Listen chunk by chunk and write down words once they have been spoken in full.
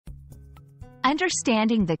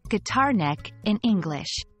Understanding the guitar neck in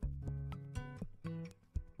English.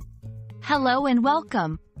 Hello and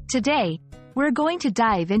welcome. Today, we're going to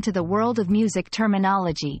dive into the world of music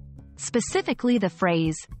terminology, specifically the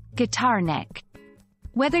phrase, guitar neck.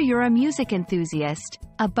 Whether you're a music enthusiast,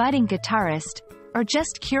 a budding guitarist, or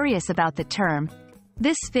just curious about the term,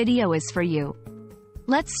 this video is for you.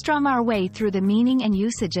 Let's strum our way through the meaning and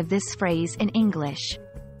usage of this phrase in English.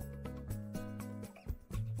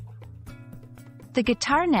 The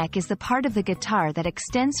guitar neck is the part of the guitar that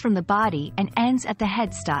extends from the body and ends at the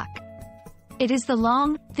headstock. It is the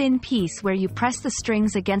long, thin piece where you press the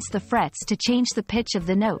strings against the frets to change the pitch of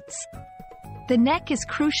the notes. The neck is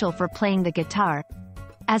crucial for playing the guitar,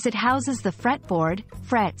 as it houses the fretboard,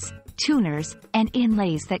 frets, tuners, and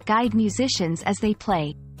inlays that guide musicians as they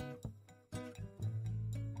play.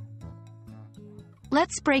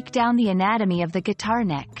 Let's break down the anatomy of the guitar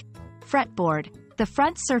neck. Fretboard, the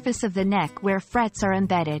front surface of the neck where frets are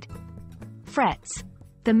embedded. Frets,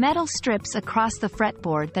 the metal strips across the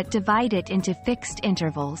fretboard that divide it into fixed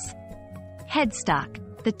intervals.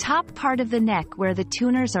 Headstock, the top part of the neck where the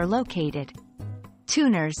tuners are located.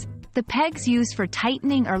 Tuners, the pegs used for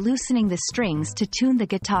tightening or loosening the strings to tune the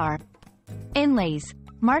guitar. Inlays,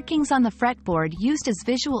 markings on the fretboard used as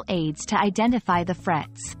visual aids to identify the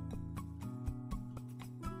frets.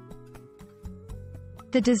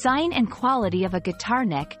 The design and quality of a guitar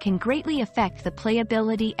neck can greatly affect the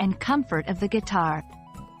playability and comfort of the guitar.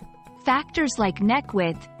 Factors like neck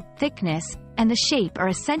width, thickness, and the shape are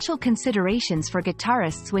essential considerations for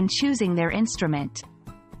guitarists when choosing their instrument.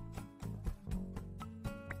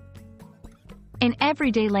 In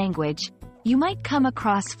everyday language, you might come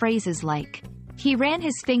across phrases like, "He ran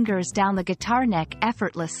his fingers down the guitar neck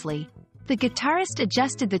effortlessly." The guitarist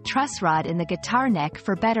adjusted the truss rod in the guitar neck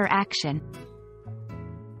for better action.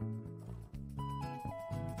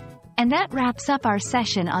 And that wraps up our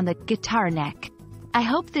session on the guitar neck. I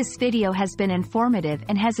hope this video has been informative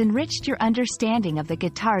and has enriched your understanding of the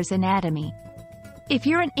guitar's anatomy. If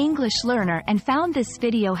you're an English learner and found this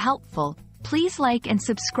video helpful, please like and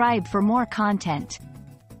subscribe for more content.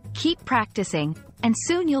 Keep practicing, and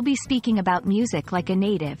soon you'll be speaking about music like a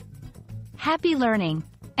native. Happy learning,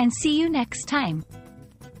 and see you next time.